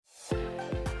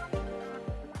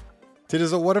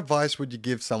Tidders, what advice would you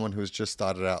give someone who's just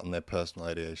started out on their personal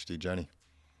ADHD journey?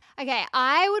 Okay,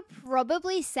 I would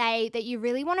probably say that you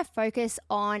really want to focus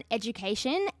on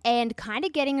education and kind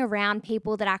of getting around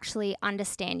people that actually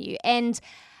understand you. And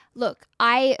look,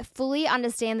 I fully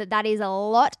understand that that is a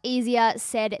lot easier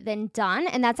said than done.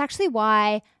 And that's actually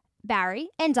why Barry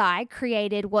and I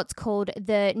created what's called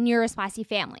the Neurospicy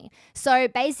family. So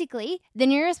basically, the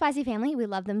Neurospicy family, we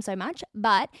love them so much,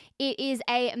 but it is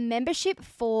a membership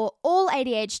for all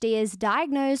ADHDers,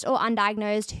 diagnosed or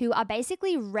undiagnosed, who are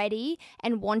basically ready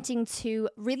and wanting to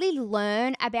really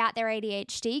learn about their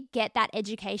ADHD, get that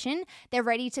education. They're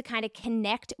ready to kind of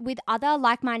connect with other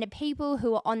like-minded people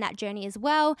who are on that journey as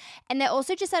well. And they're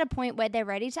also just at a point where they're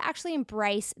ready to actually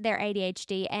embrace their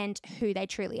ADHD and who they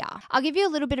truly are. I'll give you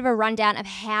a little bit of a rundown of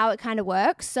how it kind of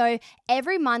works. So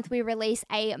every month we release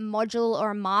a module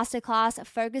or a masterclass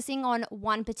focusing on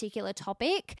one particular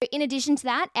topic. In addition to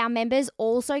that, our members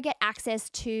also get access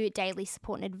to daily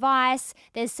support and advice.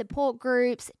 There's support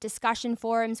groups, discussion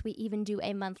forums. We even do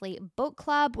a monthly book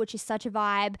club, which is such a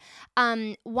vibe.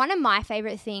 One of my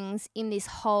favorite things in this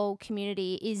whole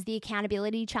community is the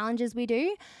accountability challenges we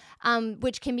do.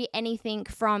 Which can be anything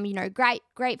from,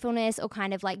 gratefulness or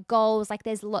kind of like goals. Like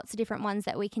there's lots of different ones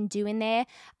that we can do in there.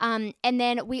 And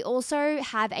then we also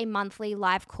have a monthly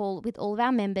live call with all of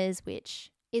our members,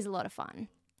 which is a lot of fun.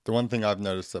 The one thing I've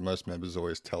noticed that most members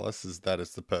always tell us is that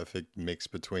it's the perfect mix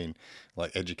between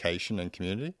like education and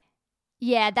community.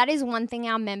 Yeah, that is one thing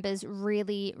our members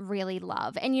really, really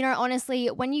love. And, honestly,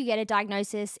 when you get a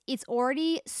diagnosis, it's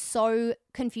already so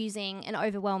confusing and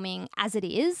overwhelming as it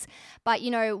is. But,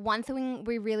 one thing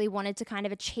we really wanted to kind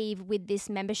of achieve with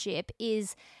this membership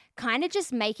is kind of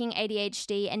just making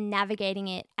ADHD and navigating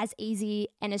it as easy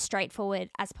and as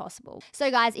straightforward as possible. So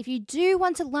guys, if you do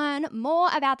want to learn more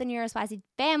about the Neurospicy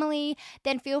family,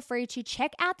 then feel free to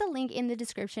check out the link in the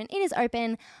description. It is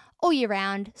open all year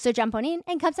round. So jump on in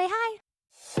and come say hi.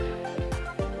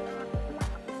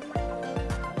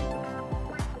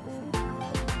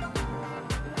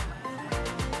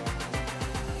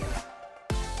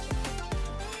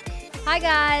 Hi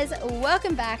guys,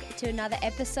 welcome back to another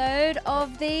episode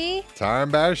of the Tara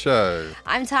and Barry Show.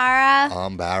 I'm Tara.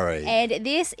 I'm Barry. And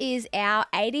this is our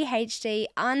ADHD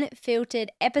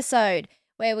Unfiltered episode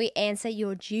where we answer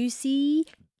your juicy,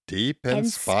 deep and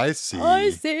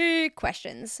spicy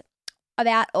questions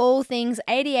about all things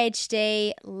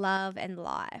ADHD, love and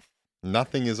life.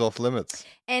 Nothing is off limits.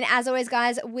 And as always,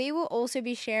 guys, we will also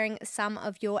be sharing some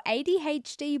of your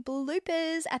ADHD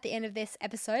bloopers at the end of this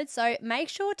episode. So make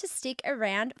sure to stick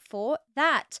around for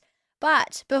that.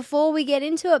 But before we get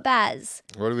into it, Baz.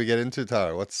 What do we get into,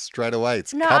 Tara? What's straight away?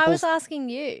 It's No, couples. I was asking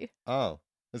you. Oh,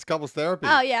 it's couples therapy.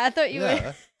 Oh, yeah, I thought you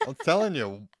were. I'm telling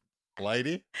you,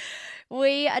 lady.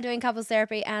 We are doing couples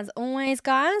therapy as always,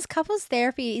 guys. Couples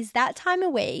therapy is that time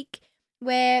of week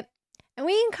where, and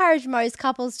we encourage most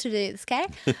couples to do this, okay?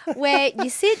 Where you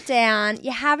sit down,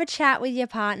 you have a chat with your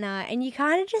partner, and you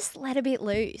kind of just let a bit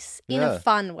loose in a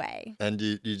fun way. And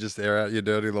you just air out your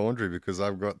dirty laundry because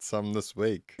I've got some this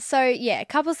week. So, yeah,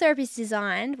 couples therapy is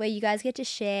designed where you guys get to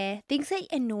share things that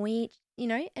annoy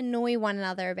one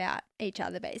another about each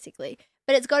other, basically.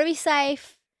 But it's got to be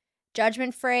safe.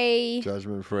 Judgment-free,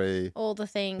 all the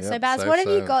things. Yep, so, Baz, what have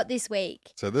you got this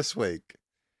week? So this week,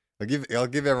 I'll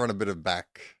give everyone a bit of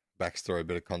backstory, a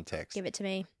bit of context. Give it to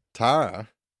me. Tara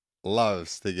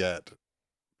loves to get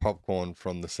popcorn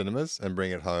from the cinemas and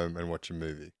bring it home and watch a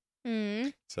movie.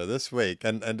 So this week,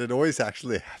 and it always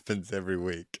actually happens every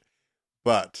week,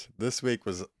 but this week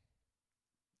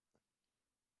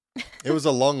it was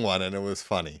a long one and it was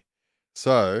funny.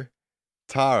 So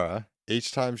Tara,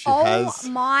 each time she has... Oh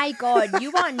my God,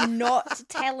 you are not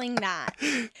telling that.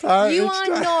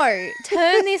 Tara,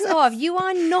 turn this off. You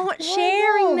are not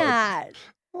sharing that.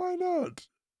 Why not?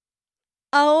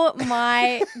 Oh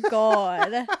my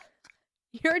God.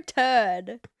 You're a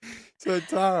turd. So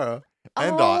Tara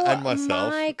and myself... Oh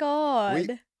my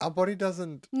God. Our body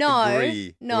doesn't with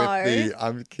agree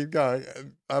the... keep going.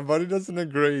 Our body doesn't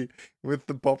agree with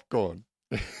the popcorn.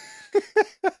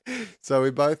 So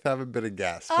we both have a bit of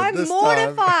gas. But I'm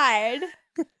mortified.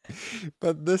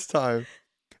 But this time,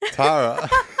 Tara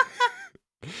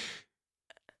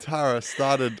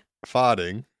started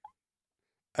farting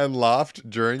and laughed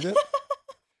during it.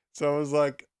 So it was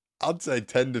like, I'd say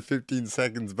 10 to 15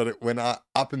 seconds, but it went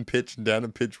up in pitch and down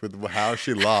in pitch with how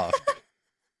she laughed.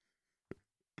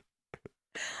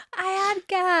 I had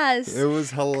gas. It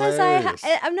was hilarious.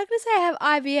 I'm not going to say I have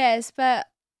IBS, but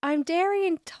I'm dairy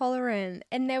intolerant,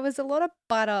 and there was a lot of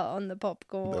butter on the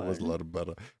popcorn. There was a lot of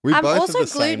butter. I'm also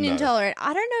gluten intolerant.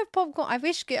 I don't know if popcorn. I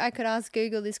wish I could ask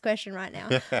Google this question right now,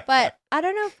 but I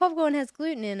don't know if popcorn has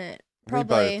gluten in it.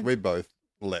 Probably. We both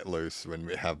let loose when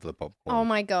we have the popcorn. Oh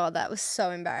my god, that was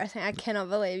so embarrassing. I cannot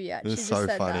believe you actually just said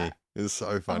that. It's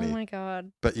so funny. Oh my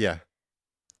god. But yeah.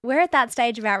 We're at that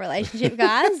stage of our relationship,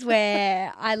 guys,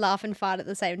 where I laugh and fart at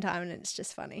the same time, and it's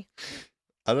just funny.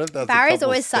 I don't know if that's Barry's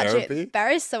always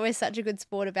such a good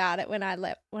sport about it when I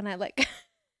let go.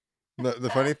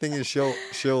 The funny thing is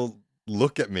she'll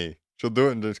look at me. She'll do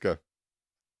it and just go.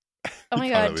 Oh my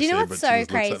god! Do you know what's so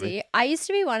crazy? I used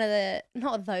to be one of the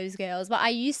not those girls, but I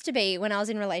used to be when I was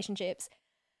in relationships.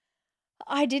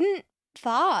 I didn't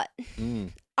fart.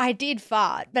 I did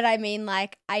fart, but I mean,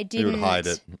 like, I didn't. You would hide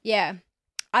it. Yeah,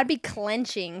 I'd be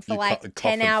clenching for like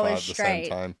 10 hours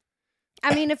straight.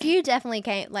 I mean, a few definitely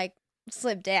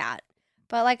slipped out,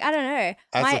 but like I don't know.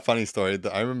 That's a funny story.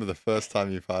 I remember the first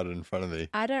time you farted in front of me.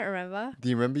 I don't remember. Do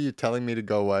you remember you telling me to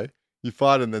go away? You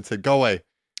farted and then said, "Go away."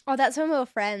 Oh, that's when we were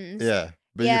friends. Yeah.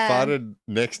 But you farted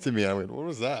next to me. I went, "What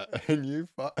was that?" And you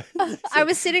farted. I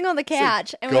was sitting on the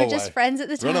couch and we were just friends at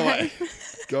the time. Run away.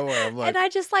 Go away. I'm like... And I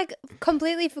just like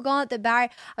completely forgot that Barry,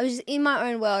 I was just in my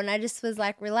own world and I just was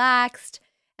like relaxed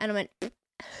and I went...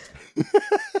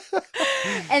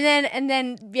 and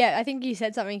then, yeah, I think you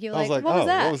said something. You were like, what was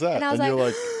that? What was that? And I was you're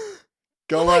like,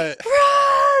 go away.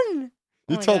 Run!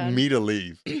 You told me to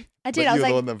leave. I did. I was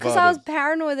like, because I was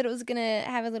paranoid that it was going to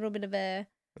have a little bit of a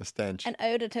stench, an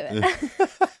odor to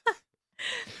it.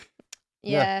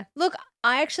 Yeah. Look,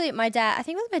 I think it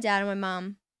was my dad and my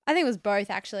mum. I think it was both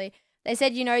actually. They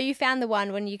said, you found the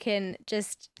one when you can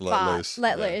just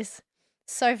let loose.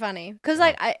 So funny. Because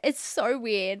it's so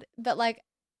weird. But like,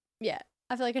 yeah,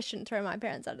 I feel like I shouldn't throw my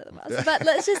parents under the bus. But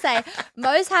let's just say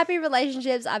most happy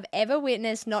relationships I've ever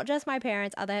witnessed, not just my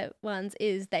parents, other ones,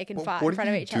 is they can fart in front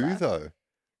of each other. What do you do though?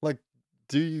 Like,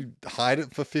 do you hide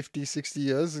it for 50, 60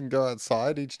 years and go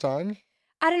outside each time?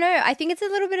 I don't know. I think it's a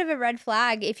little bit of a red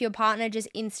flag if your partner just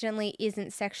instantly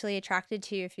isn't sexually attracted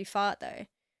to you if you fart, though.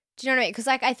 Do you know what I mean? Because,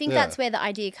 like, I think that's where the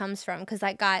idea comes from. Because,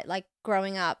 like,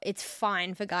 growing up, it's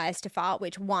fine for guys to fart,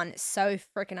 which, one, is so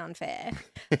freaking unfair.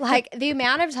 Like, the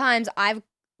amount of times I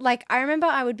remember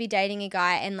I would be dating a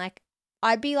guy and, like,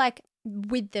 I'd be, like,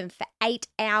 with them for 8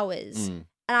 hours. And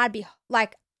I'd be,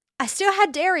 like, I still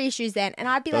had dairy issues then, and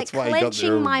I'd be like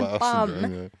clenching my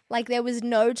bum like there was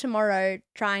no tomorrow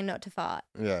trying not to fart.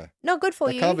 Yeah. Not good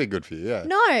for you. It can't be good for you, yeah.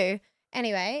 No.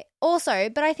 Anyway, also,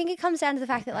 but I think it comes down to the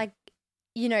fact that, like,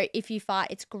 if you fart,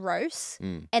 it's gross.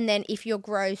 And then if you're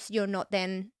gross, you're not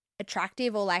then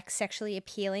attractive or, like, sexually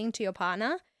appealing to your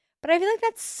partner. But I feel like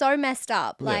that's so messed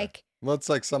up. Yeah. Like, well, it's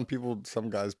like some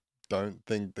guys don't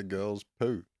think the girls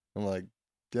poo. I'm like,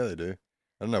 yeah, they do.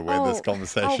 I don't know where this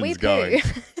conversation's going.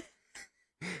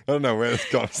 I don't know where this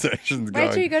conversation's going.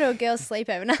 Wait till you go to a girl's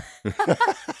sleepover.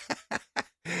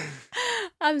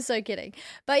 I'm so kidding.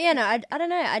 But yeah, no, I don't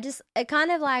know. It kind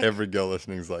of like... Every girl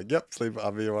listening's like, yep,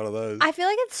 I'll be one of those. I feel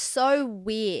like it's so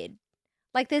weird.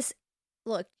 Like this,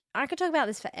 look, I could talk about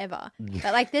this forever.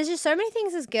 But like there's just so many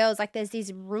things as girls. Like there's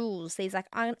these rules, these like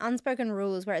unspoken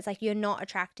rules where it's like you're not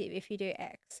attractive if you do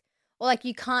X. Or like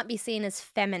you can't be seen as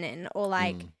feminine or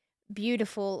like...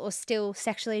 beautiful or still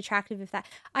sexually attractive if that.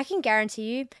 I can guarantee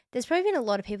you there's probably been a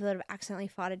lot of people that have accidentally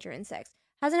farted during sex.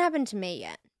 Hasn't happened to me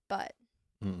yet, but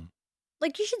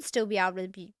like you should still be able to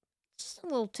be just a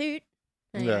little toot.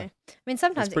 Anyway. Yeah. I mean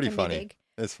sometimes it's pretty funny. Be big.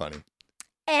 It's funny.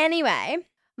 Anyway,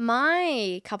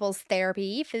 my couples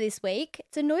therapy for this week,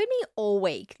 it's annoyed me all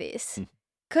week this.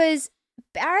 Because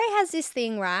Barry has this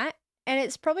thing, right? And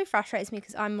it's probably frustrates me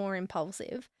because I'm more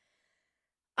impulsive.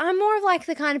 I'm more of like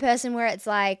the kind of person where it's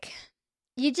like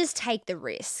you just take the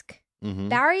risk.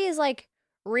 Barry is like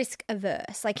risk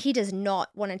averse. Like he does not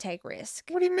want to take risk.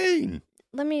 What do you mean?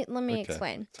 Let me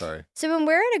explain. Sorry. So when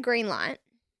we're at a green light,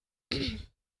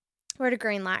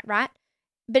 right?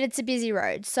 But it's a busy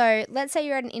road. So let's say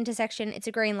you're at an intersection, it's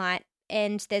a green light,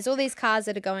 and there's all these cars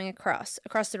that are going across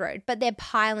the road, but they're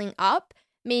piling up.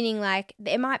 Meaning like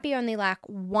there might be only like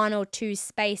 1 or 2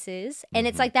 spaces and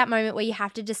it's like that moment where you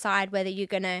have to decide whether you're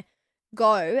going to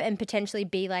go and potentially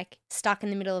be like stuck in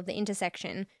the middle of the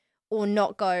intersection or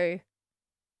not go.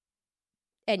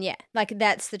 And yeah, like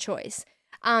that's the choice.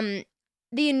 The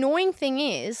annoying thing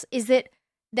is that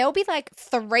there'll be like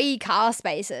 3 car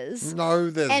spaces. No,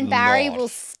 there's not. And Barry will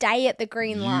stay at the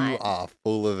green light. You are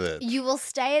full of it. You will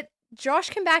stay at,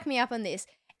 Josh can back me up on this.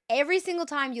 Every single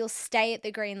time you'll stay at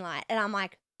the green light. And I'm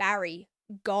like, Barry,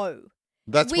 go.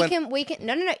 We can,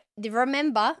 no.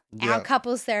 Remember our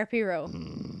couples therapy rule.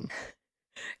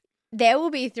 There will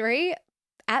be 3,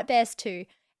 at best 2.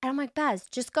 And I'm like, Baz,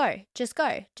 just go. And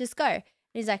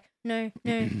he's like, no.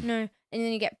 And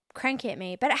then you get cranky at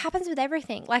me. But it happens with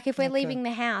everything. Like if we're leaving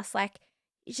the house, like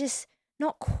it's just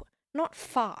not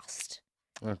fast.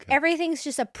 Okay. Everything's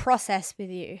just a process with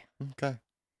you. Okay.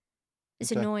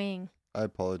 It's annoying. I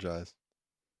apologize.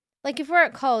 Like if we're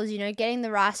at Coles, getting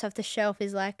the rice off the shelf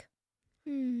is like,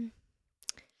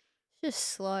 just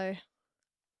slow.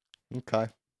 Okay.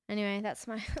 Anyway, that's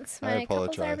my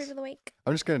couples therapy for the week.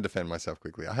 I'm just going to defend myself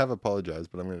quickly. I have apologized,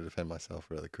 but I'm going to defend myself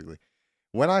really quickly.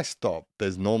 When I stop,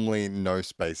 there's normally no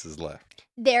spaces left.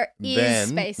 There is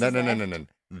spaces left. No.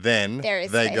 Then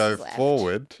they go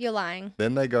forward. You're lying.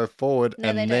 Then they go forward,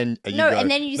 and then you go.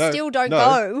 And then you still don't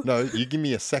go. No, you give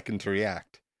me a second to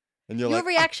react, and you're your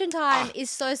reaction time is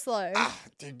so slow.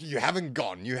 Dude, you haven't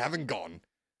gone.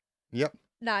 Yep.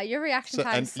 No, your reaction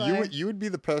time is slow. You would be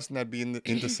the person that'd be in the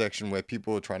intersection where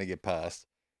people are trying to get past.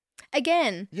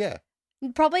 Again. Yeah.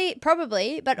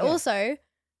 Probably, but also,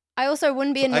 I also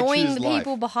wouldn't be annoying the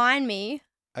people behind me.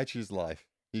 I choose life.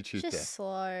 You choose death. Just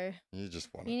slow. You just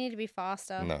want it. You need to be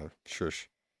faster. No, shush.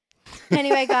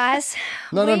 Anyway, guys.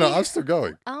 No, I'm still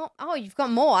going. Oh, you've got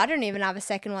more. I don't even have a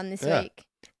second one this week.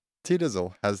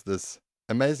 T-Dizzle has this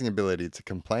amazing ability to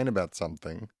complain about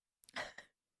something.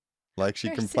 Like she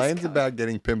complains about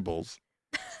getting pimples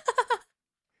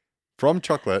from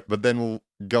chocolate, but then will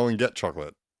go and get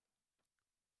chocolate.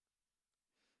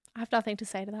 I have nothing to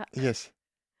say to that. Yes,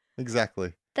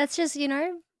 exactly. That's just,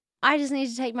 I just need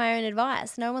to take my own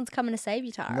advice. No one's coming to save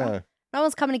you, Tara. No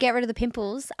one's coming to get rid of the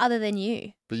pimples other than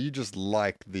you. But you just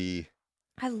like the...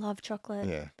 I love chocolate.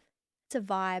 Yeah. It's a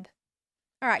vibe.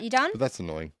 All right, you done? But that's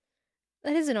annoying.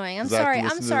 That is annoying. I'm sorry.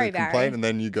 I'm sorry, Barry. Complain, and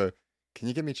then you go, can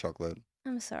you get me chocolate?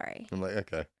 I'm sorry. I'm like,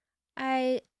 okay.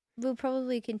 I will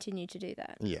probably continue to do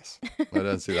that. Yes. I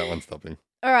don't see that one stopping.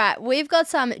 All right, we've got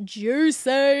some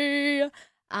juicy...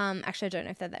 Actually, I don't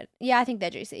know if they're that. Yeah, I think they're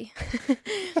juicy.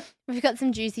 We've got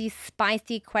some juicy,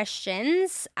 spicy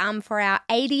questions for our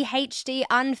ADHD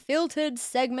Unfiltered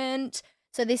segment.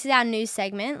 So this is our new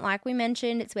segment. Like we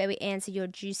mentioned, it's where we answer your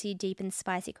juicy, deep, and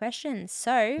spicy questions.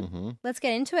 So let's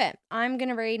get into it. I'm going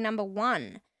to read number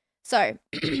 1. So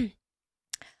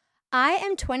I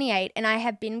am 28 and I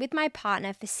have been with my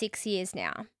partner for 6 years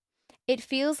now. It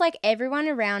feels like everyone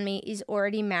around me is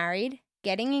already married,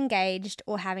 getting engaged,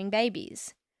 or having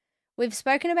babies. We've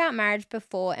spoken about marriage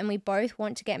before and we both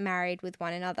want to get married with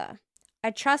one another.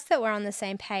 I trust that we're on the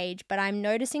same page, but I'm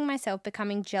noticing myself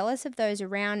becoming jealous of those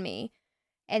around me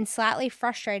and slightly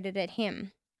frustrated at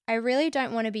him. I really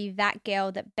don't want to be that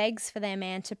girl that begs for their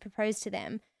man to propose to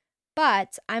them,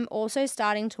 but I'm also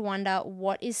starting to wonder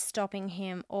what is stopping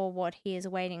him or what he is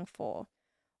waiting for.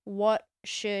 What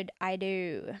should I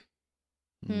do?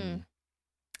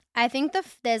 I think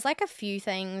there's like a few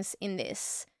things in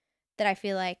this that I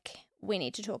feel like we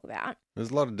need to talk about.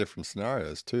 There's a lot of different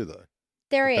scenarios too, though.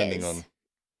 Depending on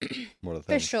what are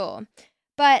things. For sure.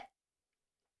 But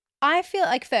I feel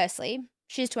like, firstly,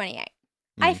 she's 28.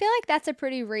 I feel like that's a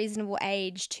pretty reasonable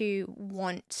age to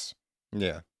want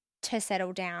to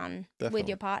settle down with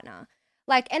your partner.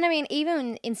 Like, and I mean,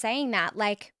 even in saying that,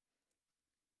 like,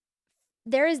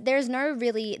 there's no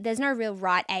real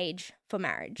right age for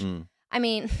marriage. I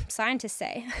mean, scientists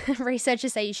say,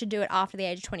 researchers say you should do it after the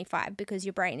age of 25 because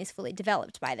your brain is fully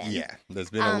developed by then. Yeah, there's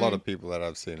been a lot of people that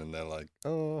I've seen and they're like,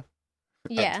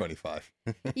 at 25.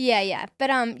 Yeah. But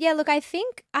look, I feel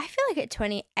like at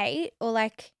 28 or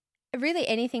like really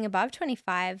anything above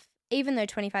 25, even though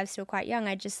 25 is still quite young,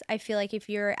 I feel like if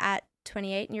you're at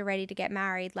 28 and you're ready to get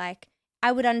married, like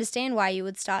I would understand why you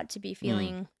would start to be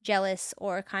feeling jealous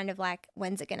or kind of like,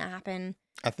 when's it going to happen?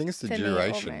 I think it's the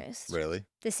duration, really.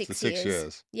 The 6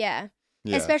 years. Yeah.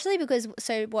 Especially because,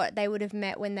 they would have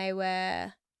met when they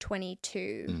were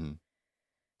 22.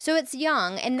 So it's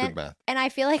young, and then, and I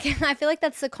feel like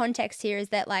that's the context here is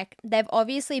that like they've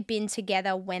obviously been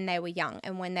together when they were young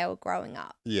and when they were growing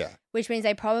up. Yeah. Which means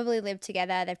they probably lived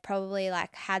together. They've probably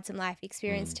like had some life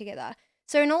experience together.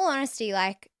 So in all honesty,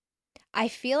 like I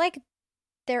feel like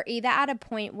they're either at a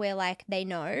point where like they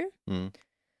know.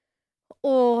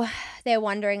 Or they're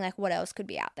wondering, like, what else could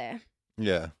be out there.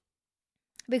 Yeah.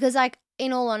 Because, like,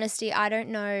 in all honesty, I don't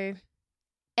know.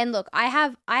 And look, I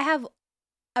have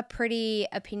a pretty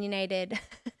opinionated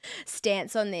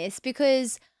stance on this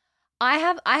because I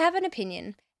have an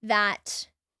opinion that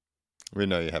we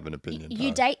know you have an opinion.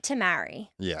 You date to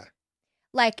marry. Yeah.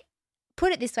 Like,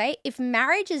 put it this way, if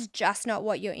marriage is just not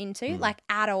what you're into, like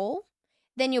at all,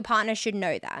 then your partner should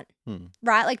know that,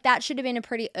 right? Like that should have been a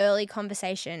pretty early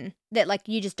conversation that like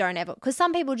you just don't ever, because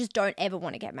some people just don't ever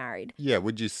want to get married. Yeah.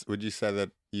 Would you say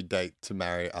that you date to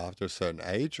marry after a certain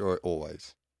age or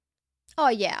always? Oh,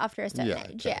 yeah, after a certain Yeah,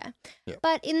 age, okay. yeah. Yep.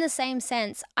 But in the same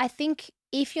sense, I think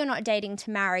if you're not dating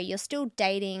to marry, you're still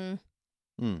dating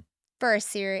for a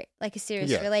serious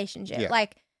Yeah. relationship. Yeah.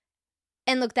 Like,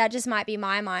 and look, that just might be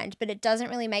my mind, but it doesn't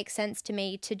really make sense to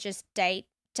me to just date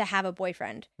to have a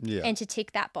boyfriend Yeah. and to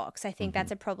tick that box. I think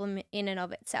that's a problem in and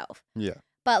of itself. Yeah.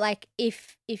 But like,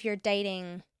 if you're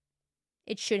dating,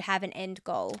 it should have an end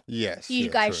goal. Yes. You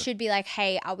yeah, guys true. should be like,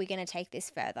 hey, are we going to take this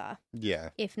further? Yeah.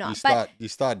 If not, You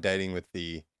start dating with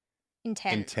the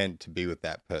intent to be with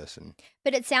that person.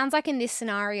 But it sounds like in this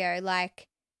scenario, like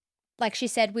she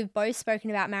said, we've both spoken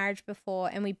about marriage before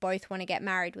and we both want to get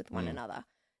married with one another.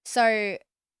 So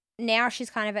now she's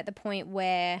kind of at the point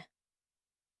where,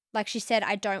 like she said,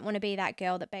 I don't want to be that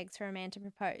girl that begs for a man to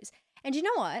propose. And you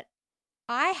know what?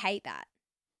 I hate that.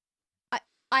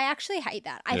 I actually hate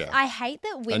that. I hate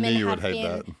that women I knew you have would hate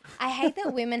been. that. I hate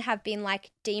that women have been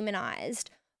like demonized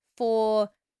for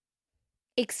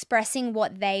expressing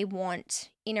what they want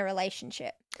in a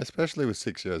relationship. Especially with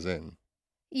 6 years in.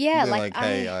 Yeah, They're like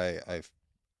hey,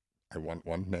 I want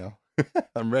one now.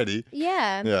 I'm ready.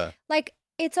 Yeah. Yeah. Like,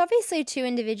 it's obviously two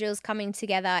individuals coming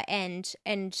together and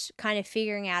kind of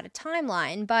figuring out a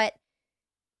timeline, but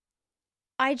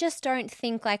I just don't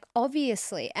think, like,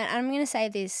 obviously, and I'm going to say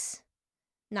this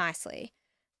nicely,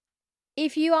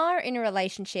 if you are in a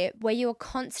relationship where you're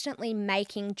constantly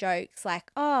making jokes like,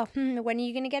 oh, when are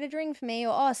you going to get a drink for me?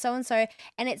 Or, oh, so-and-so.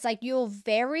 And it's like you're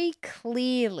very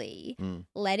clearly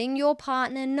letting your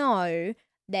partner know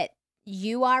that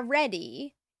you are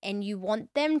ready and you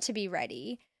want them to be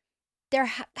ready.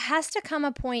 There has to come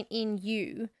a point in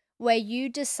you where you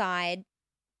decide,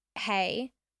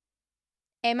 hey,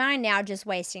 am I now just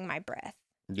wasting my breath?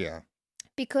 Yeah.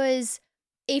 Because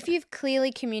if you've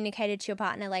clearly communicated to your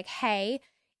partner, like, hey,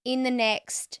 in the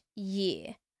next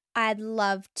year, I'd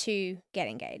love to get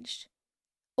engaged.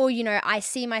 Or, you know, I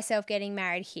see myself getting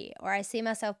married here. Or I see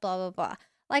myself blah, blah, blah.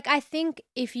 Like, I think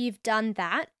if you've done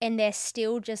that and they're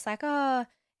still just like, oh,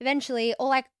 eventually. Or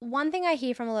like, one thing I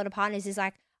hear from a lot of partners is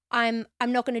like, I'm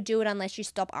not going to do it unless you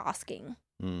stop asking.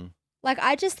 Like,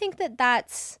 I just think that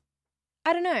that's,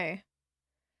 I don't know.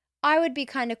 I would be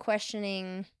kind of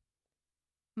questioning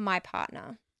my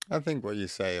partner. I think what you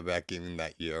say about giving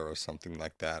that year or something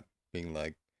like that, being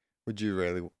like, would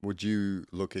you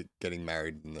look at getting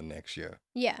married in the next year?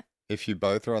 Yeah. If you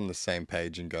both are on the same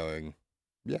page and going,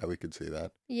 yeah, we could see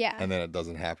that. Yeah. And then it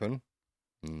doesn't happen.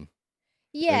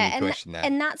 Yeah, that.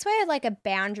 and that's where like a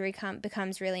boundary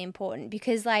becomes really important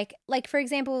because like for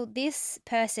example, this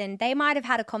person, they might have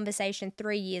had a conversation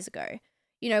 3 years ago,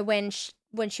 you know, when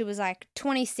she was like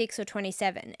 26 or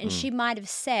 27, and she might have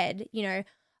said, you know,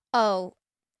 oh,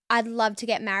 I'd love to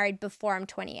get married before I'm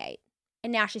 28,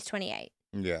 and now she's 28,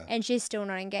 and she's still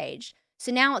not engaged.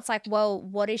 So now it's like, well,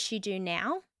 what does she do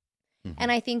now?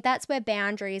 And I think that's where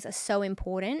boundaries are so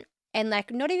important. And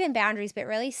like not even boundaries, but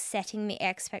really setting the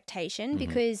expectation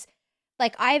because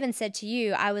like I even said to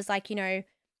you, I was like, you know,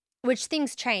 which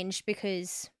things changed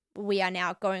because we are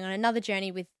now going on another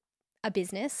journey with a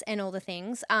business and all the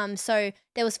things. So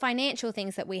there was financial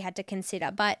things that we had to consider.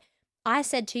 But I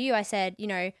said to you, I said, you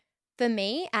know, for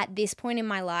me at this point in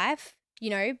my life, you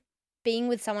know, being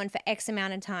with someone for X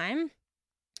amount of time,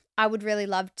 I would really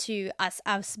love to us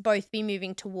both be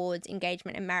moving towards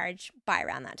engagement and marriage by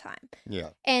around that time. Yeah.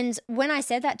 And when I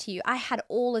said that to you, I had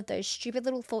all of those stupid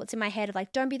little thoughts in my head of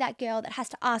like, don't be that girl that has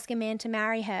to ask a man to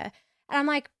marry her. And I'm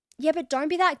like, yeah, but don't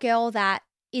be that girl that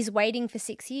is waiting for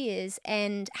 6 years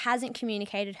and hasn't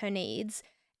communicated her needs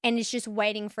and is just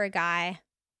waiting for a guy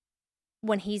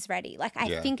when he's ready. Like,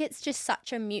 I think it's just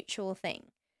such a mutual thing.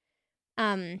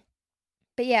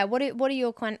 But yeah, what are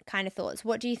your kind of thoughts?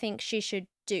 What do you think she should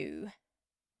do?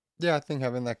 Yeah, I think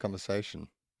having that conversation,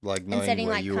 like knowing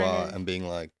where you are and being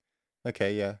like,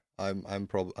 okay, yeah, I'm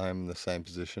in the same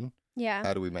position. Yeah.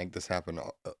 How do we make this happen?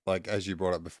 Like as you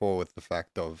brought up before with the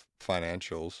fact of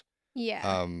financials.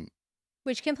 Yeah.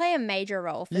 Which can play a major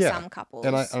role for some couples.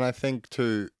 And I think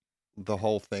too, the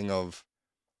whole thing of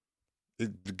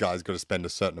the guy's got to spend a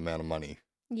certain amount of money.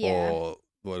 Yeah. Or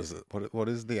what is it? What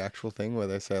is the actual thing where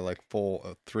they say like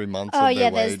 3 months of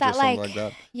their wage that, or something like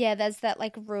that? Yeah, there's that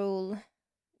like rule.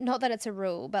 Not that it's a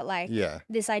rule, but like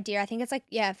this idea. I think it's like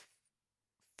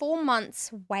 4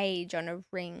 months wage on a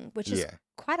ring, which is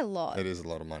quite a lot. It is a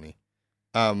lot of money.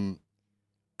 I'm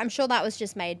sure that was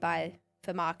just made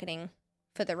for marketing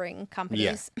for the ring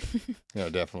companies. Yeah,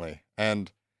 definitely.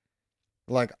 And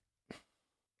like,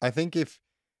 I think if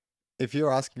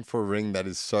you're asking for a ring that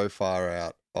is so far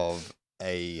out of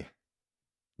the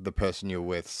person you're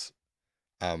with's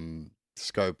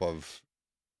scope of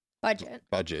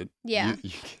budget,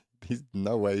 you he's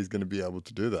no way he's going to be able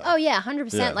to do that. Oh yeah,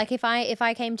 100%. Yeah. Like if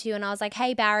I came to you and I was like,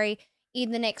 hey Barry,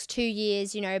 in the next 2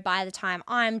 years, by the time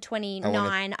I'm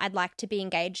 29, I'd like to be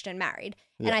engaged and married.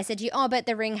 Yeah. And I said to you, oh, but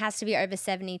the ring has to be over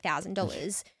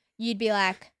 $70,000. You'd be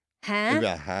like, huh?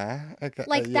 Yeah, huh? Okay.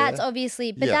 Like that's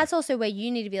obviously, but Yeah. that's also where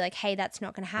you need to be like, hey, that's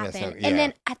not going to happen. not- And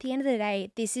then at the end of the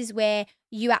day, this is where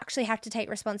you actually have to take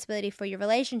responsibility for your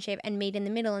relationship and meet in the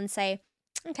middle and say,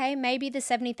 okay, maybe the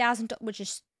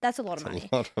 $70,000, that's a lot of money.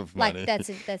 A lot of money. Like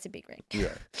that's a big ring.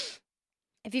 Yeah.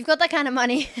 If you've got that kind of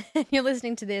money and you're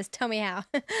listening to this, tell me how.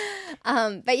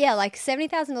 But yeah, like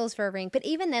 $70,000 for a ring. But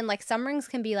even then, like some rings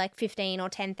can be like 15 or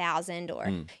 10,000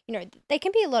 or, they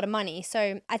can be a lot of money.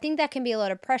 So I think that can be a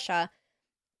lot of pressure.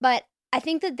 But I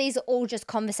think that these are all just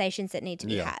conversations that need to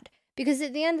be had. Because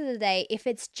at the end of the day, if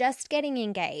it's just getting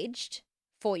engaged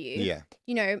for you,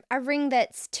 a ring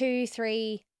that's 2,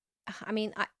 3, I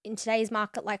mean, in today's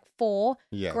market, like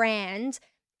 $4,000,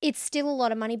 it's still a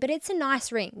lot of money, but it's a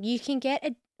nice ring. You can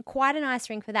get quite a nice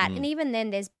ring for that. And even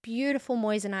then, there's beautiful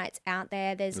moisanites out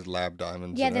there. There's lab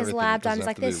diamonds. Yeah, and there's everything. lab It doesn't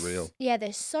diamonds. have Like to be real.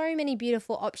 there's so many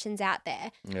beautiful options out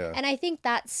there. Yeah. And I think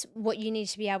that's what you need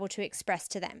to be able to express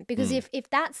to them. Because if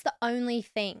that's the only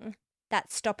thing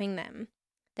that's stopping them,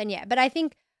 then yeah. But I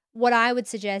think what I would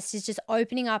suggest is just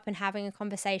opening up and having a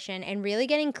conversation and really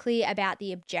getting clear about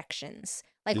the objections.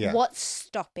 Like what's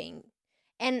stopping.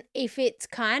 And if it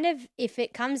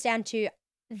comes down to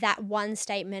that one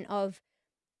statement of,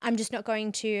 I'm just not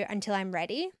going to until I'm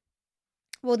ready,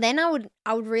 well, then I would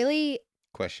really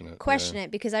question it,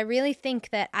 because I really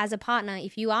think that as a partner,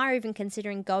 if you are even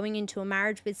considering going into a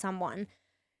marriage with someone,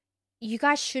 you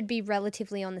guys should be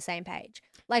relatively on the same page.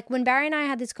 Like when Barry and I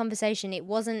had this conversation, it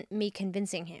wasn't me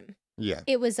convincing him. Yeah.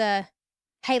 It was hey,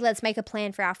 let's make a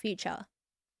plan for our future.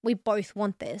 We both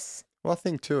want this. Well, I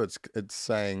think too, it's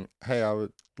saying, hey, I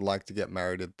would like to get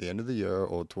married at the end of the year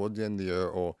or towards the end of the year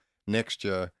or next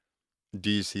year. Do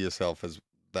you see yourself as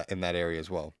that in that area as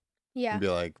well? Yeah. And be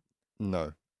like,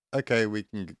 no. Okay, we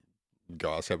can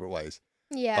go our separate ways.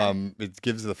 Yeah. It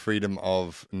gives the freedom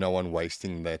of no one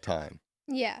wasting their time.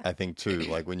 Yeah. I think too,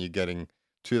 like when you're getting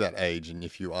to that age and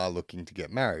if you are looking to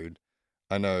get married,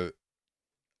 I know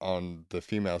on the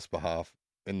female's behalf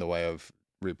in the way of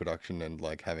reproduction and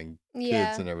like having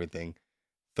kids and everything,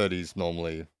 30's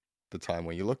normally the time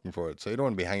when you're looking for it. So you don't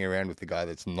want to be hanging around with the guy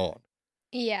that's not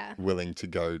willing to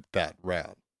go that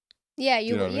route. Yeah,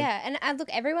 you know what I mean? And look,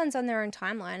 everyone's on their own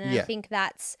timeline, and I think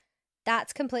that's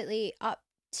completely up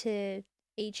to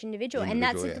each individual. And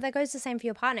that goes the same for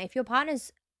your partner. If your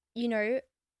partner's, a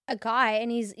guy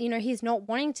and he's not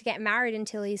wanting to get married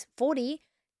until he's 40,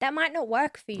 that might not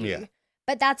work for you. Yeah.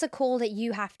 But that's a call that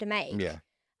you have to make. Yeah.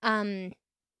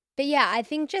 But yeah, I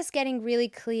think just getting really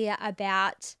clear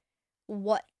about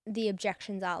what the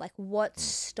objections are, like what's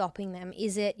stopping them.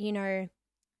 Is it,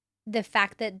 the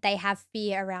fact that they have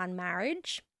fear around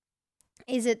marriage?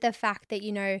 Is it the fact that,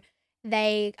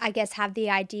 they, I guess, have the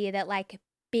idea that like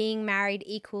being married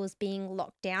equals being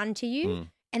locked down to you?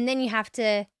 And then you have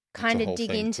to kind of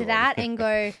dig into that and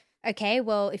go, okay,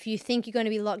 well, if you think you're going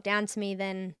to be locked down to me,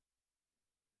 then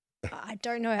I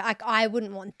don't know. I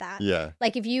wouldn't want that. Yeah.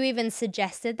 Like if you even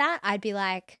suggested that, I'd be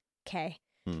like, okay.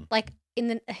 Like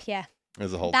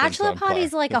There's a whole bachelor party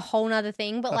is like a whole nother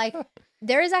thing, but like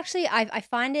there is actually, I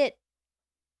find it,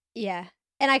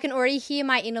 and I can already hear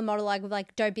my inner monologue of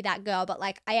like, don't be that girl, but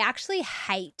like I actually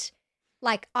hate,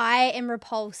 like I am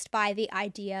repulsed by the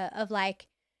idea of like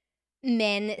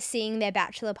men seeing their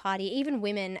bachelor party, even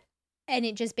women, and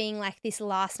it just being like this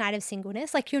last night of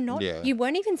singleness. Like you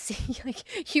weren't even seeing,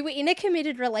 like you were in a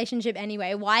committed relationship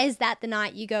anyway. Why is that the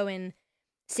night you go and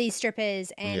see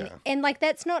strippers and like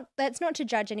that's not to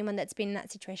judge anyone that's been in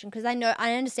that situation, because I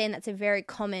understand that's a very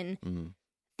common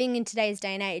thing in today's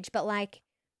day and age, but like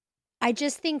I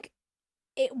just think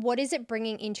what is it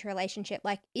bringing into a relationship?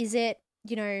 Like is it,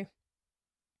 I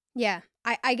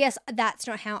guess that's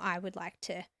not how I would like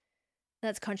to.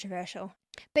 That's controversial.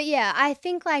 But yeah, I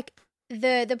think like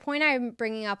the point I'm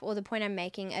bringing up, or the point I'm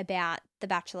making about the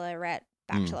bachelor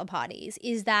parties,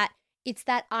 is that it's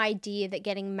that idea that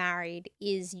getting married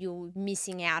is you're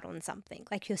missing out on something.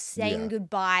 Like you're saying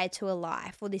goodbye to a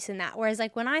life or this and that. Whereas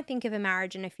like when I think of a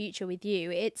marriage and a future with you,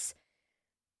 it's,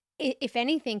 if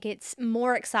anything, it's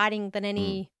more exciting than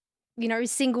any,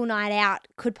 single night out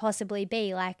could possibly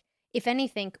be. Like if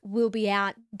anything, we'll be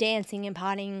out dancing and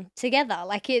partying together.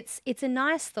 Like it's a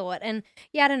nice thought. And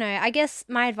yeah, I don't know. I guess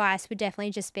my advice would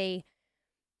definitely just be,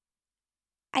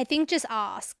 I think just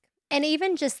ask. And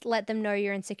even just let them know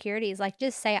your insecurities. Like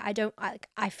just say,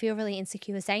 I feel really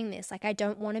insecure saying this. Like I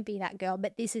don't want to be that girl,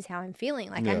 but this is how I'm feeling.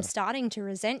 Like I'm starting to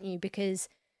resent you because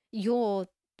you're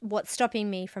what's stopping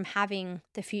me from having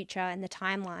the future and the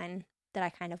timeline that I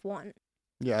kind of want.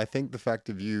 Yeah, I think the fact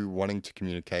of you wanting to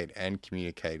communicate and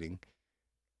communicating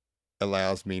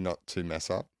allows me not to mess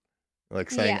up. Like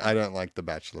saying, Yeah. I don't like the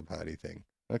bachelor party thing.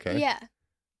 Okay. Yeah.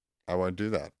 I won't do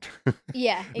that.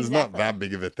 Yeah, exactly. It's not that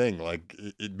big of a thing. Like,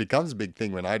 it becomes a big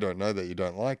thing when I don't know that you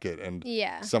don't like it. And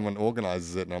someone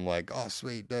organizes it and I'm like, oh,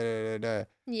 sweet, da, da, da, da.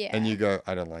 Yeah. And you go,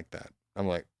 I don't like that. I'm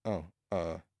like, oh,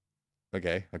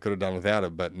 okay. I could have done without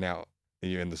it, but now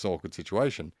you're in this awkward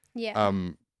situation. Yeah.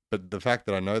 But the fact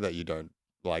that I know that you don't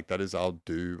like that is I'll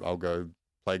go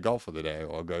play golf for the day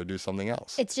or I'll go do something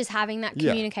else. It's just having that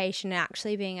communication and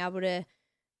actually being able to,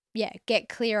 get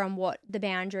clear on what the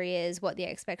boundary is, what the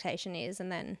expectation is,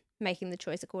 and then making the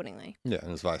choice accordingly. Yeah,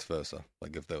 and it's vice versa.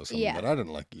 Like if there was something that I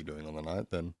didn't like you doing on the night,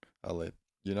 then I'll let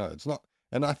you know. It's not,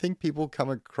 and I think people come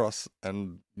across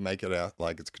and make it out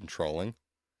like it's controlling.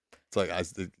 It's like,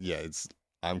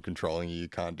 I'm controlling you, you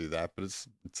can't do that, but it's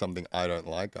something I don't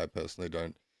like. I personally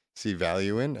don't see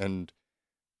value in, and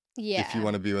if you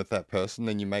want to be with that person,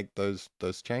 then you make those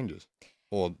changes,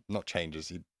 or not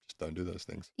changes. You just don't do those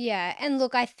things. Yeah, and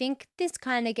look, I think this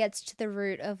kind of gets to the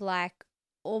root of like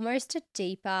almost a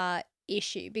deeper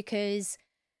issue, because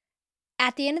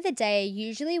at the end of the day,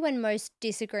 usually when most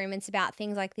disagreements about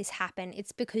things like this happen,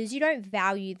 it's because you don't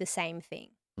value the same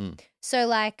thing. So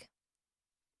like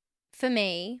for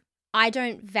me, I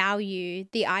don't value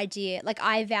the idea, like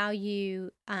I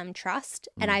value trust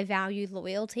and I value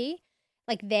loyalty.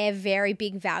 Like they're very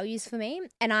big values for me.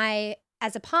 And I,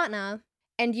 as a partner,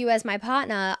 and you as my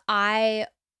partner, I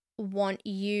want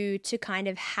you to kind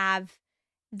of have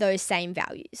those same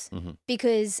values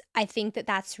because I think that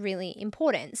that's really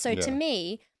important. So to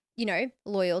me,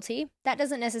 loyalty, that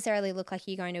doesn't necessarily look like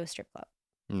you going to a strip club.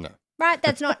 No. Right?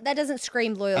 That doesn't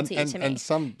scream loyalty to me. And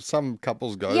some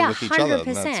couples go with each other, and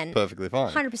that's perfectly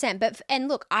fine. 100%. But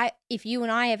look, if you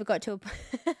and I ever got to a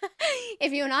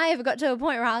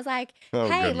point where I was like,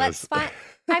 hey, let's find.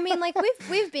 I mean, like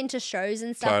we've been to shows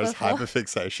and stuff before.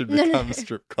 Hyperfixation becomes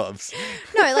strip clubs.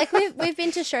 No, like we've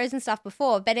been to shows and stuff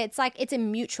before, but it's like it's a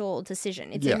mutual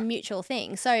decision. It's a mutual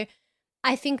thing. So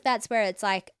I think that's where it's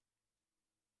like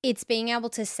it's being able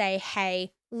to say,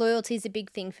 hey, loyalty is a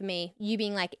big thing for me. You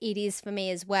being like, it is for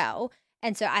me as well.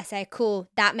 And so I say, cool,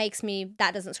 that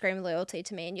doesn't scream loyalty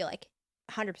to me. And you're like,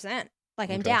 100%.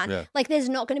 Like, I'm down. Yeah. Like, there's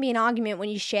not going to be an argument when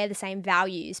you share the same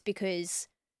values because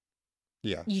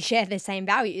you share the same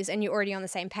values and you're already on the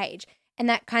same page. And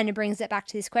that kind of brings it back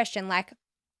to this question. Like,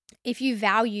 if you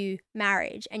value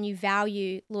marriage and you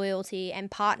value loyalty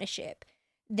and partnership,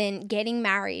 then getting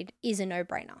married is a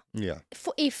no-brainer. Yeah.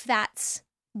 If that's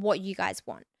what you guys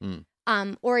want.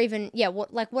 Or even,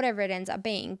 whatever it ends up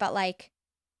being. But like,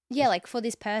 like for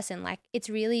this person, like it's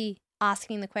really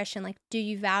asking the question, like, do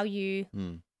you value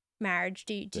marriage?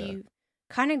 Do you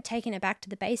kind of taking it back to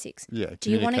the basics? Yeah. Do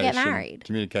you want to get married?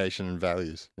 Communication and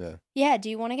values. Yeah. Yeah. Do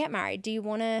you want to get married? Do you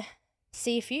want to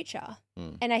see a future?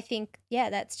 And I think,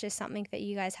 that's just something that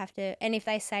you guys have to, and if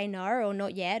they say no or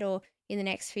not yet or in the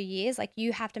next few years, like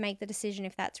you have to make the decision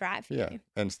if that's right for you. Yeah.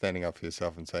 And standing up for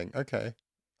yourself and saying, okay,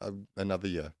 another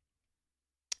year.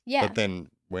 Yeah. But then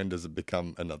when does it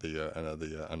become another year?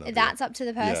 That's up to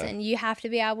the person. You have to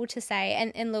be able to say,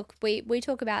 and look, we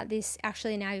talk about this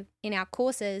actually now in our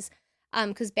courses,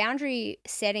 because boundary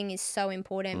setting is so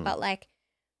important, but like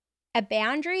a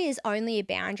boundary is only a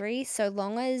boundary so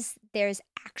long as there's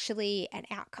actually an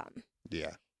outcome.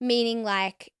 Yeah. Meaning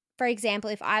like, for example,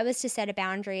 if I was to set a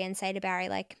boundary and say to Barry,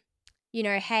 like,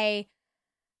 hey,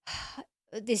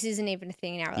 this isn't even a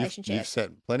thing in our relationship. You've set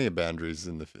plenty of boundaries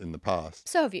in the past.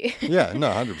 So have you. Yeah, no,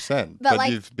 100%. But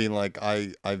like, you've been like,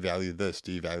 I value this.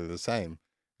 Do you value the same?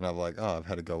 And I'm like, I've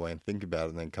had to go away and think about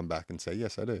it and then come back and say,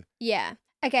 yes, I do. Yeah.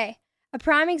 Okay. A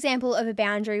prime example of a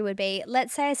boundary would be,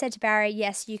 let's say I said to Barry,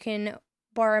 yes, you can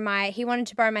he wanted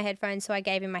to borrow my headphones, so I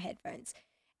gave him my headphones.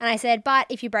 And I said, but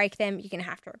if you break them, you're going to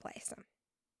have to replace them.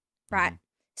 Right?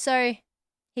 So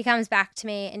he comes back to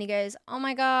me and he goes, oh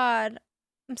my God,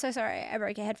 I'm so sorry, I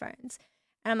broke your headphones.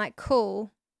 And I'm like,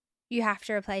 cool, you have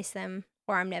to replace them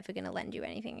or I'm never going to lend you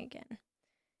anything again.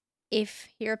 If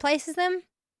he replaces them,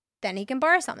 then he can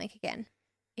borrow something again.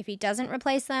 If he doesn't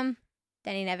replace them,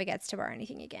 then he never gets to borrow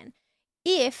anything again.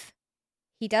 If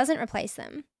he doesn't replace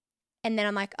them, and then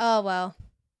I'm like, oh, well,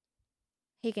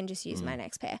 he can just use my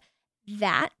next pair.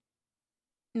 That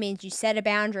means you set a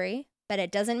boundary, but it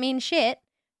doesn't mean shit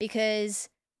because,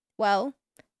 well,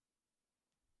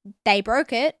 they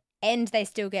broke it and they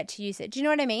still get to use it. Do you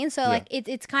know what I mean? So like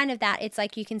it's kind of that. It's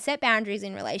like you can set boundaries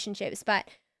in relationships, but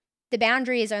the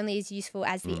boundary is only as useful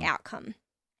as the outcome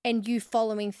and you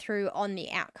following through on the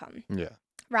outcome. Yeah.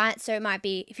 Right? So it might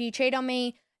be if you cheat on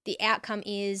me, the outcome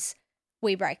is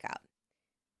we break up.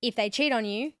 If they cheat on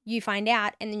you, you find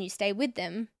out, and then you stay with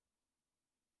them,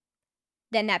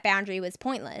 then that boundary was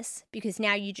pointless because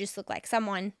now you just look like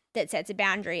someone that sets a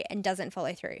boundary and doesn't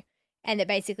follow through, and that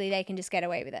basically they can just get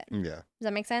away with it. Yeah. Does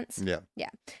that make sense? Yeah. Yeah.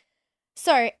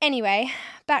 So anyway,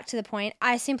 back to the point,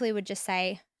 I simply would just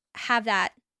say have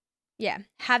that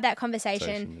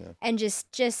conversation and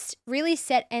just really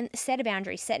set a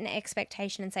boundary, set an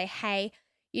expectation and say, hey,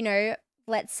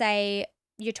 let's say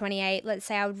you're 28. Let's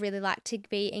say I would really like to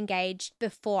be engaged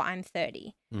before I'm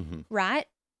 30, right?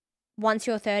 Once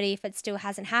you're 30, if it still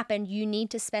hasn't happened, you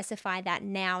need to specify that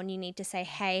now, and you need to say,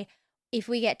 hey, if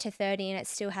we get to 30 and it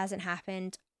still hasn't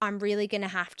happened, I'm really going to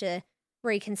have to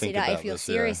reconsider if you're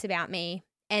serious about me,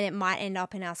 and it might end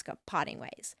up in us parting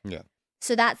ways. Yeah.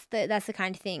 So that's the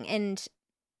kind of thing. And,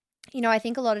 I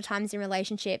think a lot of times in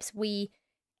relationships,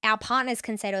 our partners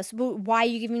can say to us, well, why are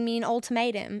you giving me an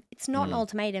ultimatum? It's not an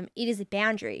ultimatum. It is a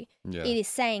boundary. Yeah. It is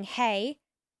saying, hey,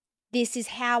 this is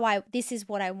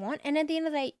what I want. And at the end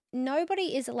of the day,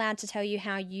 nobody is allowed to tell you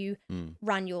how you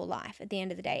run your life at the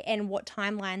end of the day and what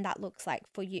timeline that looks like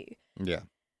for you. Yeah.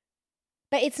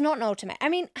 But it's not an ultimatum. I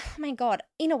mean, oh my God,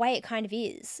 in a way it kind of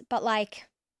is. But like...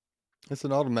 It's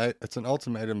an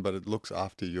ultimatum, but it looks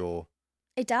after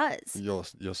It does.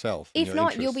 yourself. If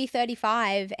not, you'll be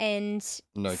 35 and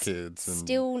no kids, and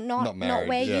still not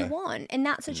where you want, and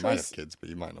that's a choice. You might have kids, but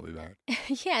you might not be married.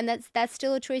 Yeah, and that's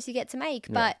still a choice you get to make.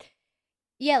 Yeah. But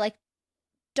yeah, like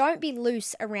don't be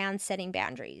loose around setting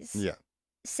boundaries. Yeah,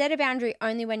 set a boundary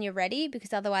only when you're ready,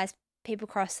 because otherwise people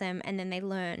cross them, and then they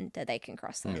learn that they can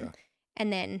cross them,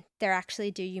 and then they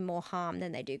actually do you more harm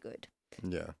than they do good.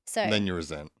 Yeah. So and then you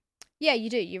resent. Yeah,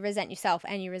 you do. You resent yourself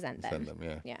and you resent them.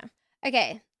 Yeah.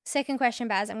 Okay. Second question,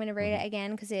 Baz. I'm going to read it again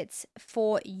because it's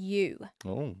for you.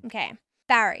 Oh. Okay.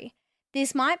 Barry,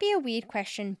 this might be a weird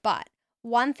question, but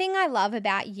one thing I love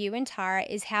about you and Tara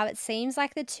is how it seems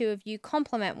like the two of you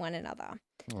complement one another.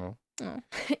 Oh.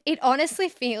 It honestly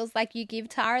feels like you give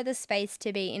Tara the space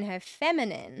to be in her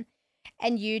feminine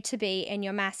and you to be in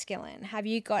your masculine. Have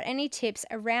you got any tips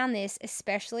around this,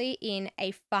 especially in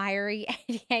a fiery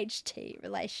ADHD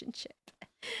relationship?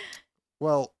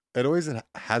 Well, it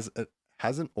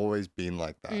hasn't always been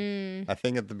like that. I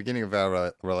think at the beginning of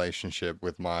our relationship,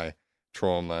 with my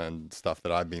trauma and stuff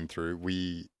that I've been through,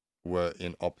 we were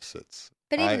in opposites.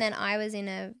 But even then, I was in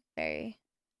a very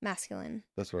masculine.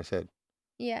 That's what I said.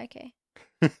 Yeah, okay.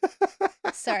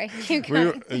 Sorry, keep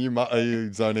going. Are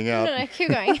you zoning out? No, keep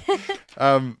going.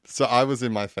 So I was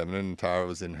in my feminine and Tara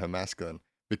was in her masculine,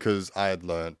 because I had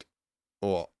learnt,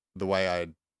 or the way I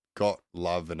got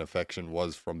love and affection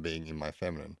was from being in my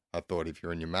feminine. I thought if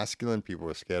you're in your masculine, people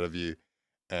were scared of you,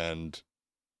 and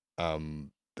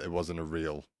it wasn't a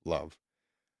real love.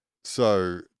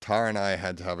 So Tara and I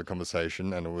had to have a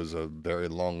conversation, and it was a very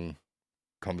long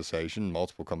conversation,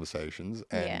 multiple conversations,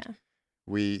 and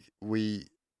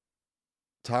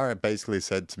Tara basically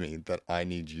said to me that I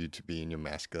need you to be in your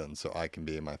masculine so I can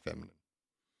be in my feminine.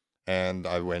 And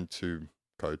I went to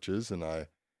coaches, and I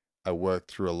worked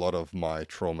through a lot of my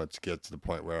trauma to get to the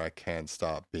point where I can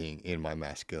start being in my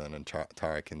masculine, and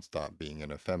Tara can start being in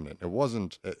her feminine. It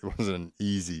wasn't an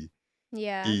easy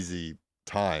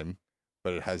time,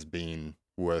 but it has been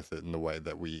worth it in the way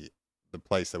that the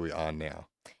place that we are now.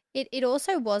 It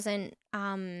also wasn't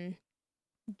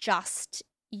just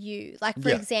you. Like, for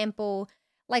example,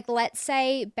 like let's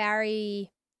say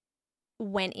Barry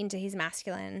went into his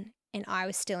masculine and I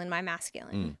was still in my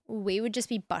masculine. We would just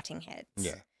be butting heads.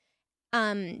 Yeah.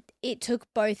 It took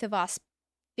both of us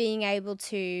being able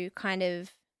to kind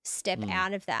of step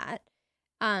out of that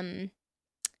and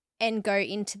go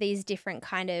into these different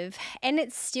kind of, and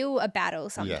it's still a battle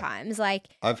sometimes. Yeah. Like,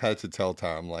 I've had to tell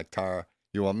Tara, I'm like, Tara,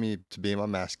 you want me to be in my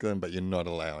masculine, but you're not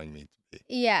allowing me to be.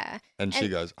 Yeah. And she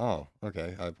goes, oh,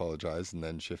 okay, I apologize. And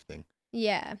then shifting.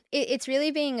 Yeah. It's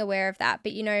really being aware of that.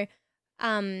 But,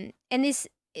 and this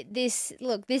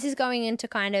is going into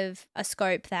kind of a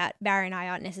scope that Barry and I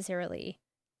aren't necessarily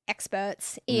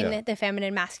experts in the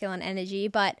feminine masculine energy,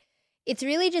 but it's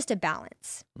really just a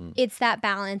balance. It's that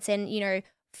balance. And,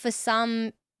 for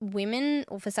some women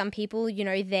or for some people,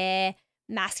 their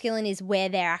masculine is where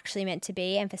they're actually meant to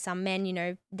be. And for some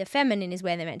men, the feminine is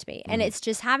where they're meant to be. And it's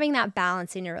just having that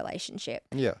balance in a relationship.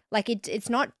 Yeah. Like it's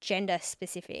not gender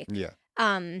specific. Yeah.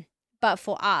 But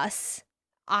for us,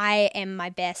 I am my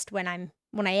best when I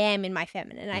am in my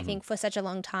feminine. And I think for such a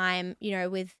long time,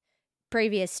 with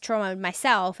previous trauma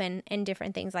myself and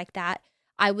different things like that,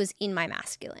 I was in my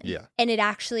masculine. Yeah. And it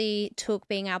actually took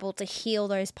being able to heal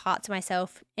those parts of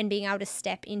myself and being able to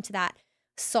step into that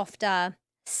softer,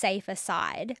 safer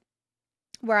side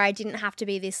where I didn't have to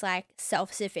be this like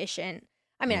self-sufficient.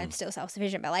 I mean, I'm still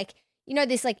self-sufficient, but like, you know,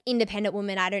 this like independent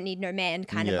woman, I don't need no man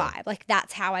kind of vibe. Like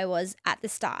that's how I was at the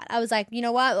start. I was like, you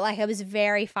know what? Like I was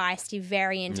very feisty,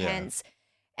 very intense.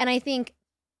 And I think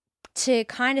to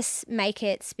kind of make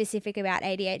it specific about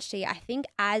ADHD, I think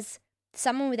as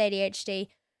someone with ADHD,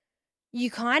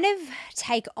 you kind of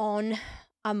take on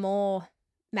a more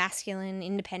masculine,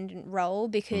 independent role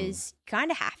because you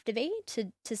kind of have to be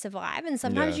to survive. And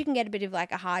sometimes you can get a bit of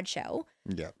like a hard shell.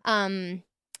 Yeah.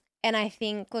 And I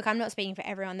think, look, I'm not speaking for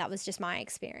everyone. That was just my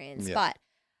experience. But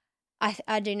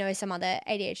I do know some other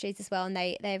ADHDs as well, and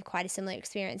they have quite a similar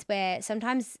experience where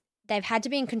sometimes they've had to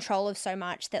be in control of so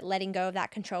much that letting go of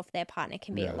that control for their partner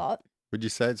can be a lot. Would you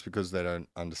say it's because they don't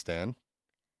understand?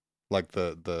 Like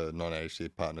the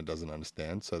non-ADHD partner doesn't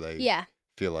understand, so they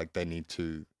feel like they need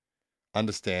to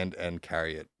understand and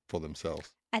carry it for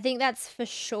themselves. I think that's for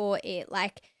sure it.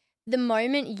 Like the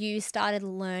moment you started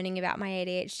learning about my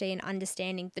ADHD and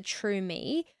understanding the true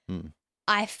me,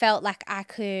 I felt like I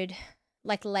could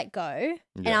like let go.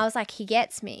 And I was like, he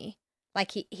gets me.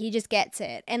 Like he just gets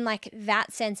it. And like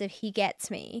that sense of he gets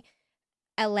me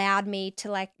allowed me to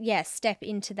like, step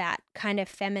into that kind of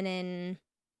feminine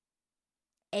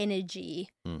energy,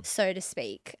 so to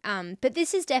speak. But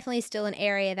this is definitely still an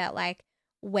area that like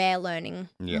we're learning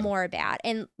more about.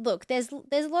 And look, there's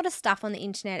a lot of stuff on the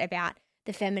internet about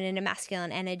the feminine and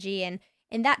masculine energy, and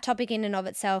that topic in and of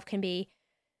itself can be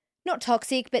not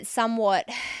toxic, but somewhat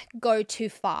go too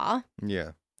far.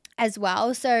 Yeah. As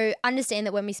well. So understand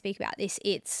that when we speak about this,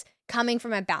 it's coming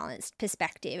from a balanced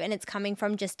perspective, and it's coming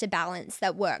from just a balance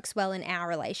that works well in our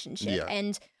relationship. Yeah.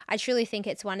 And I truly think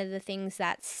it's one of the things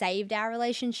that saved our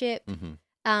relationship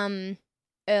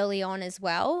early on as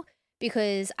well,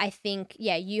 because I think,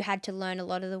 you had to learn a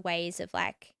lot of the ways of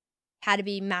like how to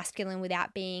be masculine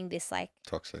without being this like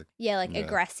toxic.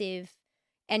 Aggressive,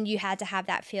 and you had to have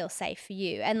that feel safe for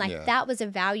you. And like that was a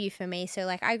value for me. So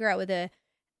like I grew up with a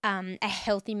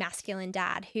healthy masculine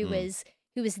dad who was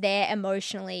there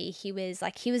emotionally. He was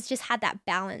just had that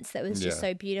balance that was just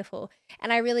so beautiful.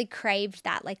 And I really craved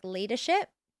that like leadership.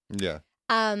 Yeah.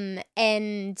 And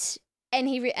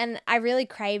I really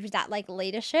craved that like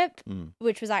leadership,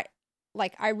 which was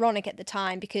like ironic at the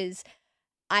time because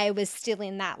I was still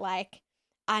in that like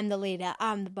I'm the leader,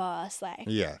 I'm the boss, like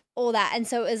all that. And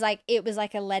so it was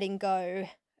like a letting go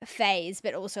phase,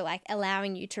 but also like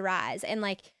allowing you to rise. And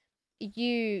like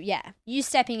you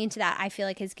stepping into that, I feel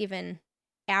like has given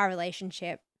our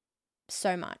relationship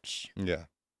so much. Yeah.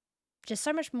 Just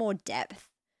so much more depth.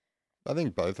 I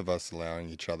think both of us allowing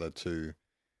each other to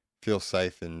feel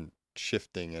safe in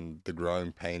shifting and the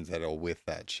growing pains that are with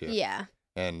that shift. Yeah.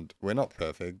 And we're not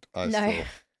perfect. I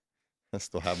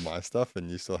still have my stuff,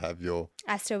 and you still have your...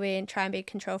 I still try and be a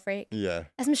control freak. Yeah.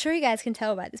 As I'm sure you guys can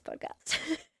tell by this podcast.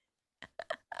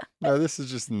 No, this is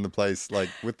just in the place, like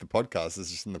with the podcast, it's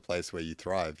just in the place where you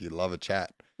thrive. You love a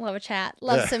chat. Love a chat.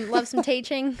 Love some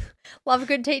teaching. Love a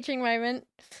good teaching moment.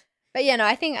 But yeah, no,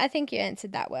 I think you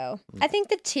answered that well. I think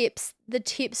the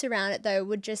tips around it though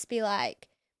would just be like,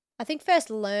 I think first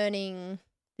learning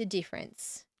the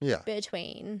difference. Yeah.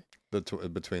 Between the two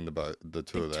of them.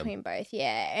 Between both,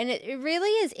 yeah. And it really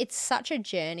is, it's such a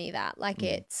journey that like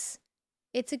it's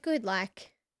a good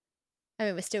like, I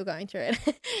mean, we're still going through it.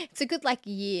 It's a good like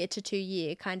year to 2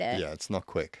 year kind of. Yeah, it's not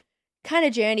quick. Kind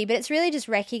of journey, but it's really just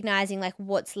recognizing like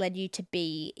what's led you to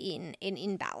be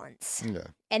in balance. Yeah.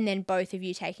 And then both of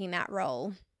you taking that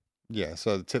role. Yeah,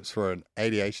 so the tips for an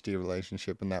ADHD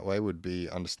relationship in that way would be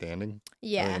understanding.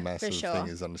 Yeah, I think a massive thing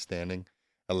is understanding,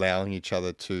 allowing each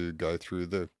other to go through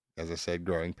the, as I said,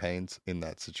 growing pains in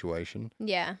that situation.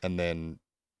 Yeah. And then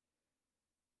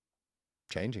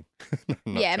changing.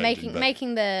 Making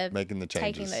the changes.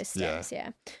 Taking those steps,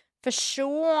 yeah. For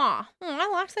sure. I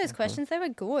liked those questions. They were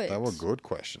good. They were good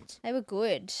questions. They were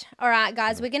good. All right,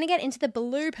 guys, we're going to get into the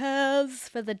bloopers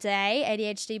for the day,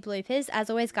 ADHD bloopers.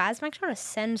 As always, guys, make sure to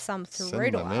send some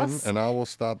through to us. And I will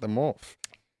start them off.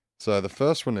 So the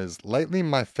first one is, lately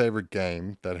my favorite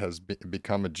game that has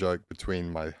become a joke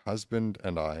between my husband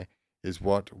and I is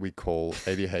what we call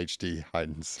ADHD hide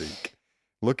and seek.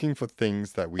 Looking for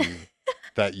things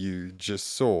that you just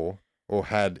saw or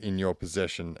had in your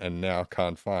possession and now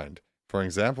can't find. For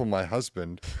example, my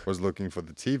husband was looking for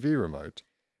the TV remote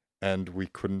and we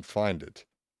couldn't find it.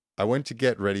 I went to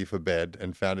get ready for bed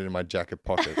and found it in my jacket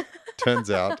pocket. Turns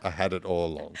out I had it all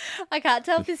along. I can't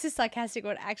tell if this is sarcastic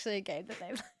or actually a game that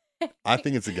they play. I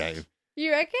think it's a game.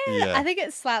 You reckon? Yeah. I think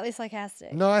it's slightly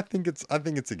sarcastic. No, I think it's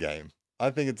a game.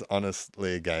 I think it's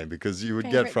honestly a game because you would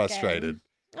get frustrated.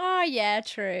 Game. Oh yeah,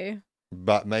 true.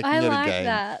 But making it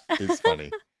a game is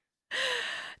funny.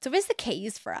 It's always the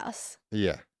keys for us.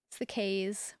 Yeah. It's the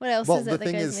keys. What else is it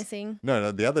that goes missing?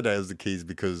 No, the other day was the keys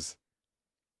because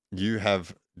you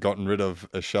have gotten rid of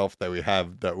a shelf that we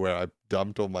have where I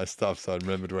dumped all my stuff, so I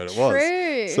remembered where it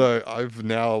was. So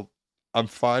I'm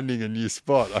finding a new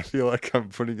spot. I feel like I'm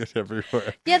putting it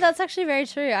everywhere. Yeah, that's actually very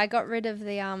true. I got rid of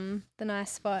the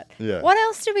nice spot. Yeah. What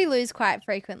else do we lose quite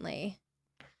frequently?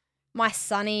 My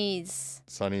Sonny's.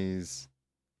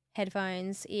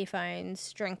 Headphones,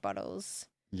 earphones, drink bottles.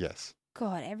 Yes.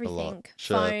 God, everything.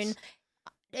 Phone.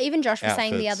 Even Josh was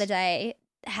saying the other day,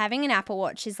 having an Apple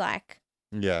Watch is like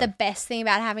the best thing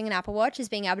about having an Apple Watch is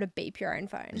being able to beep your own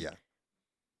phone. Yeah.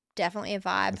 Definitely a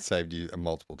vibe. It saved you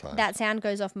multiple times. That sound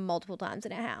goes off multiple times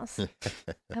in our house.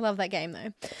 I love that game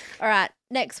though. All right,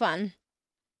 next one.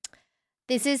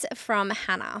 This is from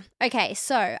Hannah. Okay,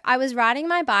 so I was riding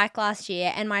my bike last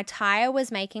year and my tire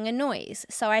was making a noise.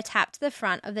 So I tapped the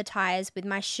front of the tires with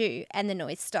my shoe and the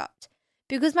noise stopped.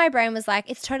 Because my brain was like,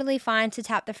 it's totally fine to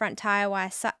tap the front tire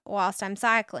whilst I'm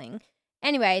cycling.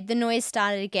 Anyway, the noise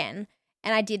started again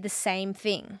and I did the same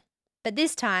thing. But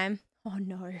this time, oh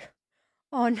no.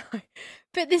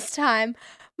 But this time,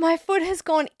 my foot has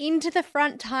gone into the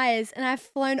front tires and I've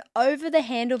flown over the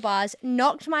handlebars,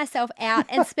 knocked myself out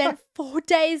and spent 4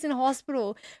 days in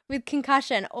hospital with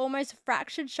concussion, almost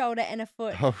fractured shoulder and a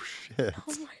foot. Oh, shit.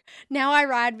 Oh my. Now I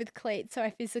ride with cleats, so I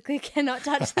physically cannot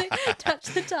touch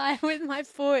the tire with my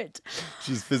foot.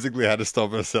 She's physically had to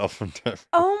stop herself from doing.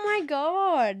 Oh my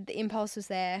God. The impulse was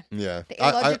there. Yeah. The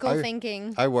illogical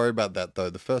thinking. I worry about that though.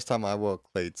 The first time I wore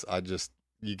cleats,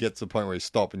 you get to the point where you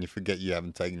stop and you forget you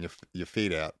haven't taken your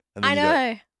feet out. And then I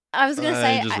know. I was going to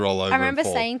say, just roll over I remember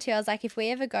saying to you, I was like, if we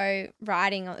ever go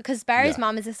riding, because Barry's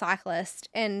mum is a cyclist,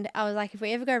 and I was like, if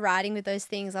we ever go riding with those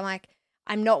things, I'm like,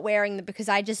 I'm not wearing them because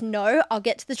I just know I'll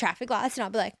get to the traffic lights and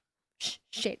I'll be like,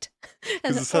 shit.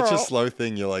 Because it's such a slow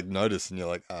thing, you like notice and you're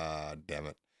like, damn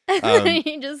it.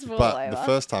 You just fall but over. The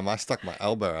first time I stuck my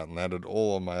elbow out and landed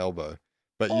all on my elbow.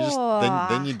 But you just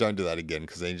then you don't do that again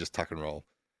because then you just tuck and roll.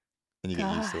 And you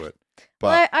get used to it.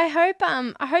 But I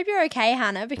hope you're okay,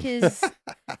 Hannah, because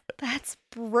that's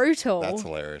brutal. That's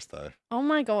hilarious, though. Oh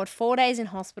my God, 4 days in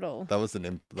hospital.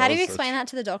 How do you explain that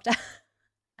to the doctor?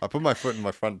 I put my foot in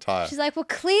my front tire. She's like, well,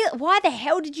 why the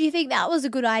hell did you think that was a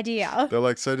good idea? They're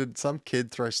like, so did some kid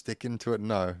throw a stick into it?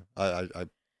 No, I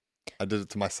did it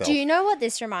to myself. Do you know what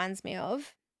this reminds me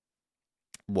of?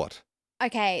 What?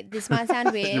 Okay, this might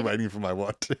sound weird. You're waiting for my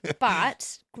what?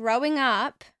 But growing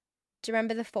up, do you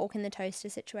remember the fork in the toaster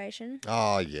situation?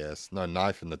 Oh, yes. No,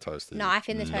 knife in the toaster. Knife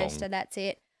in the toaster, that's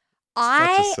it.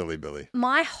 Such a silly Billy.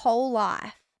 My whole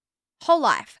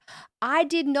life, I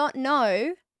did not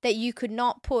know that you could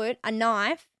not put a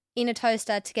knife in a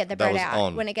toaster to get the bread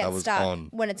out when it gets stuck.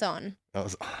 When it's on. That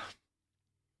was on.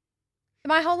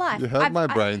 My whole life. You hurt my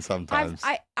brain sometimes.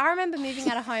 I remember moving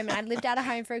out of home and I'd lived out of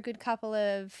home for a good couple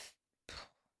of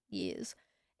years.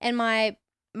 And my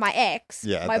ex,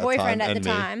 my boyfriend at the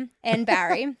time, and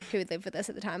Barry, who would live with us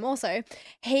at the time also,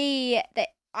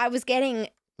 I was getting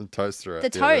the toaster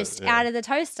out of the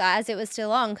toaster as it was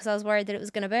still on because I was worried that it was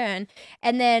going to burn.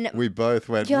 And then we both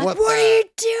went, what are you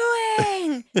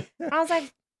doing? I was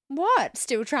like, what?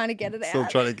 Still trying to get it out. Still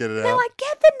trying to get it out. They're like,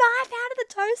 get the knife out of the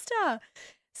toaster.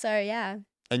 So, yeah.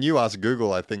 And you asked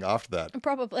Google, I think, after that.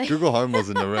 Probably. Google Home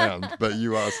wasn't around, but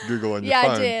you asked Google on your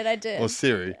phone. Yeah, I did. Or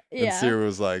Siri. Yeah. And Siri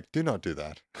was like, do not do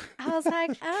that. I was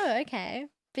like, oh, okay.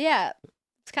 But yeah,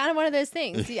 it's kind of one of those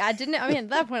things. At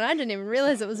that point, I didn't even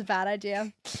realize it was a bad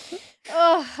idea.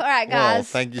 Oh, all right, guys. Well,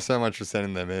 thank you so much for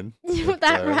sending them in.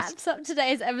 That wraps up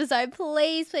today's episode.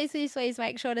 Please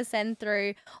make sure to send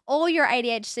through all your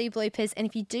ADHD bloopers. And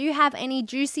if you do have any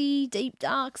juicy, deep,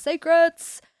 dark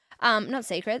secrets, not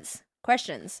secrets,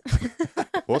 questions.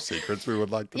 Or secrets we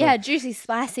would like to know. Yeah, juicy,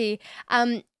 spicy.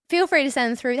 Feel free to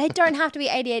send them through. They don't have to be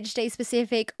ADHD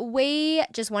specific. We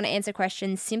just want to answer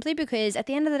questions simply because at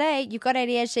the end of the day, you've got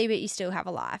ADHD, but you still have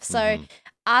a life. So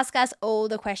ask us all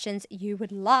the questions you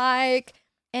would like.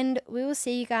 And we will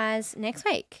see you guys next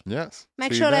week. Yes.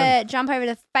 Make sure to jump over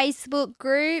to the Facebook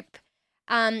group.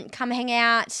 Come hang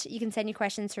out. You can send your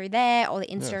questions through there or the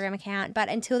Instagram account. But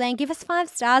until then, give us 5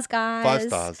 stars, guys. 5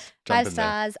 stars. 5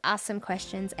 stars. Ask some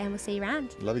questions and we'll see you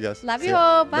around. Love you guys. Love you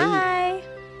all. Bye.